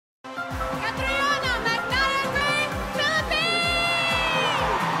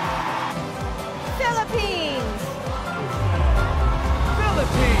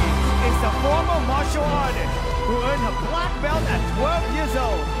who earned her black belt at 12 years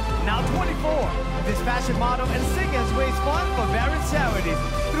old. Now 24, this fashion model and singer has raised funds for various charities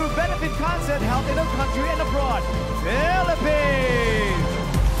through benefit concerts held in her country and abroad, Philippines.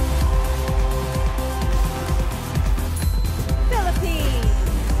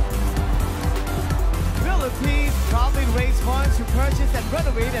 Philippines proudly raised funds to purchase and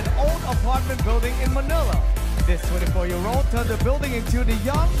renovate an old apartment building in Manila. This 24-year-old turned the building into the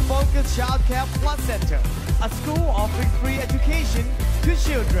Young Focused Child Care Plus Center, a school offering free education to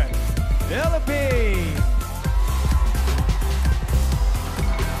children. Philippines.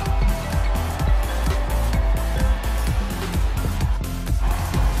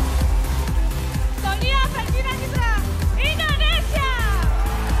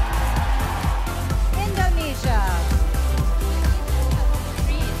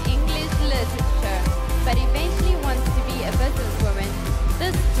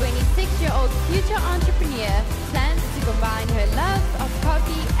 Future entrepreneur plans to combine her love of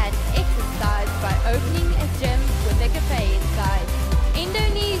coffee and exercise by opening a gym with a cafe inside.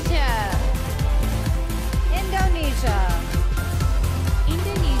 Indonesia. Indonesia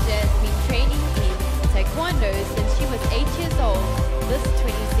has been training in Taekwondo since she was 8 years old. This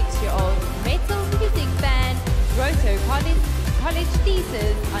 26-year-old metal music fan wrote her college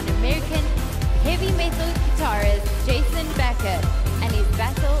thesis on American heavy metal guitarist Jason Becker and his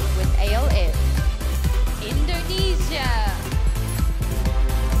battle with ALS. Indonesia.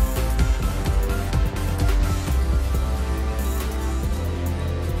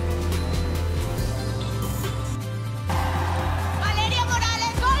 Valeria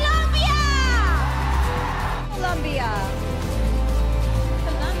Morales, Colombia.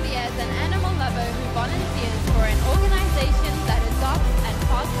 Colombia is an animal lover who volunteers for an organization that adopts and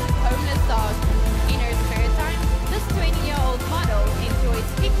fosters homeless dogs. In her spare time, this 20-year-old model enjoys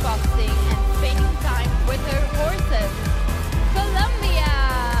kickboxing and spending time with her horses. Colombia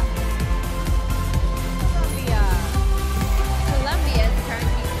is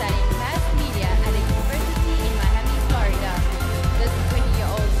currently studying mass media at a university in Miami, Florida. This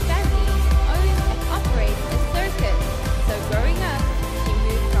 20-year-old family owns and operates a circus. So growing up, she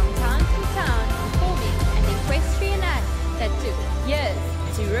moved from town to town performing an equestrian act that took years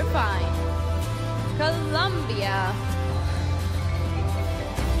to refine. Colombia.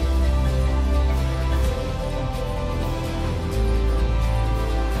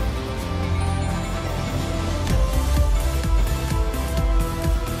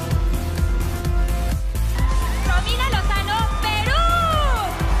 Romina Lozano, Peru.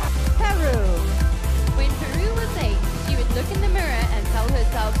 When Peru was 8, she would look in the mirror and tell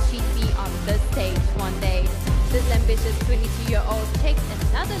herself she'd be on this stage one day. This ambitious 22-year-old checked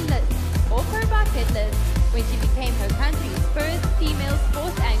another list off her bucket list when she became her country's first female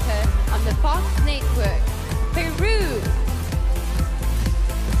sports anchor on the Fox network. Peru.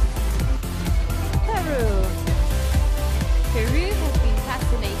 Peru has been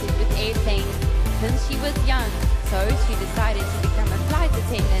fascinated with airplanes since she was young, so she decided to become a flight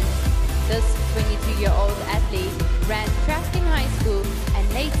attendant. This 22-year-old athlete ran track in high school and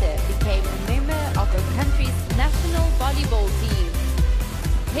later became a member of her country's national volleyball team.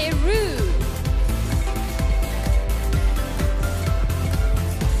 Peru.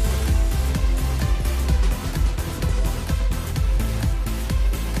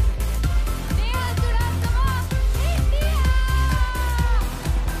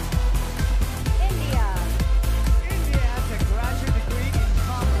 India has a graduate degree in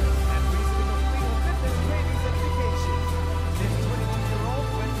commerce and recently completed a fitness training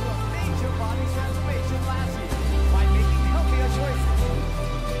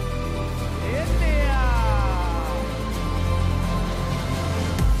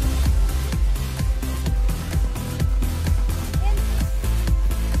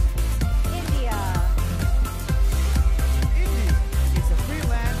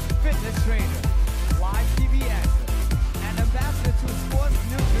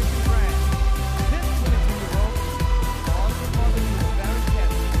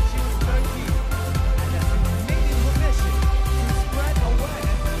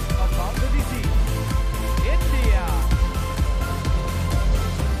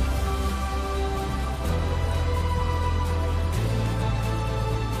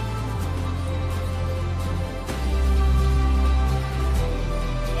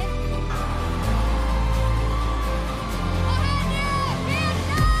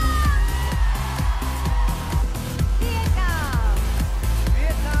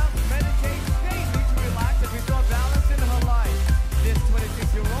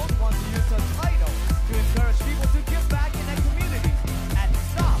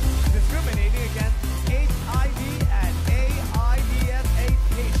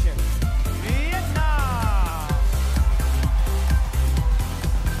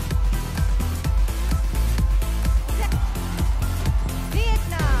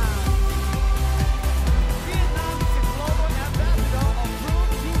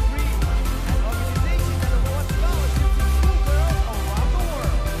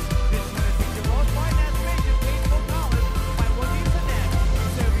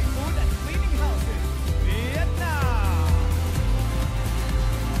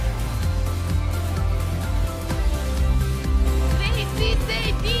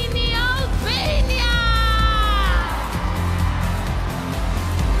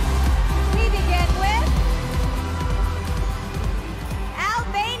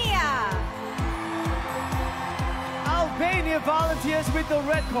volunteers with the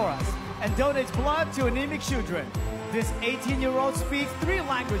Red Chorus and donates blood to anemic children. This 18-year-old speaks 3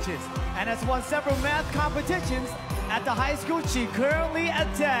 languages and has won several math competitions at the high school she currently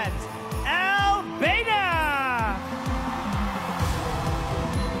attends. Albania!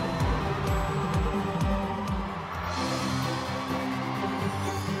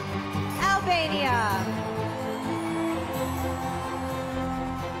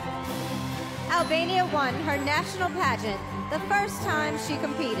 Albania won her national pageant the first time she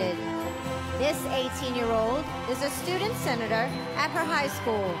competed. This 18-year-old is a student senator at her high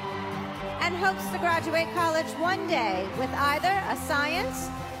school and hopes to graduate college one day with either a science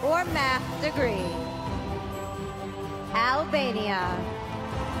or math degree. Albania.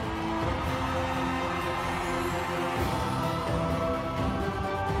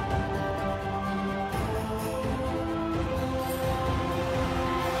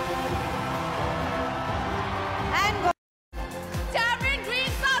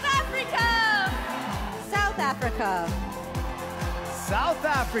 South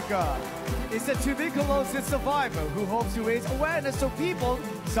Africa is a tuberculosis survivor who hopes to raise awareness so people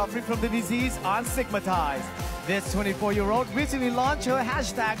suffering from the disease aren't stigmatized. This 24-year-old recently launched her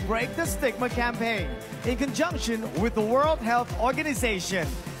hashtag Break the Stigma campaign in conjunction with the World Health Organization.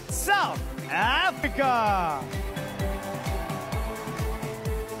 South Africa!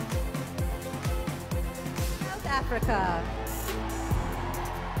 South Africa.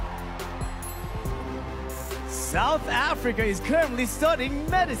 South Africa is currently studying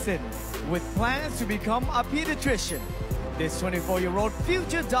medicine with plans to become a pediatrician. This 24-year-old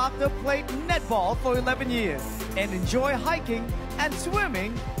future doctor played netball for 11 years and enjoyed hiking and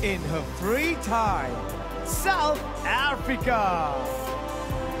swimming in her free time. South Africa!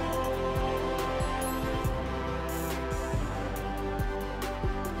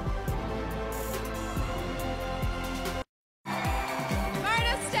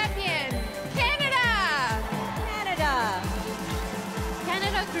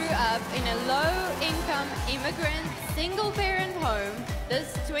 In a low-income immigrant single-parent home,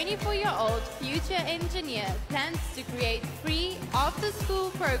 this 24-year-old future engineer plans to create free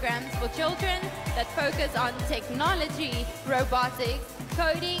after-school programs for children that focus on technology, robotics,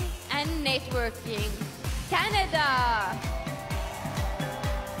 coding, and networking. Canada!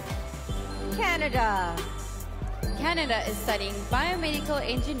 Canada. Canada is studying biomedical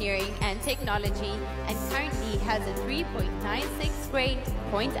engineering and technology and currently has a 3.96 grade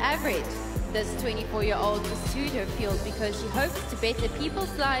point average. This 24-year-old pursued her field because she hopes to better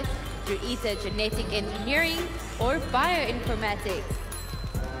people's lives through either genetic engineering or bioinformatics.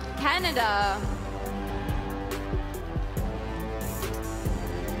 Canada.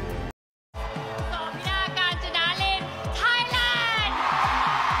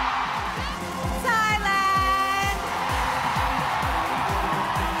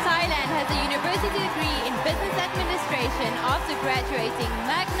 After graduating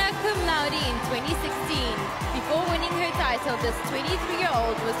magna cum laude in 2016. Before winning her title, this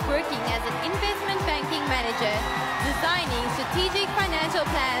 23-year-old was working as an investment banking manager, designing strategic financial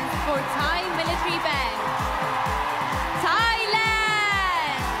plans for Thai military banks.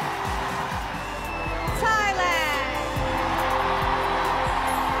 Thailand! Thailand!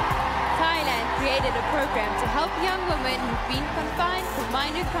 Thailand created a program to help young women who've been confined for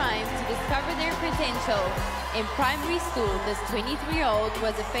minor crimes to discover their potential. In primary school, this 23-year-old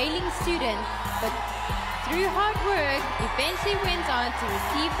was a failing student, but through hard work, eventually went on to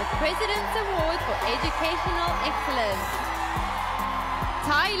receive the President's Award for Educational Excellence.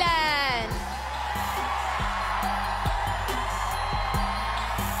 Thailand!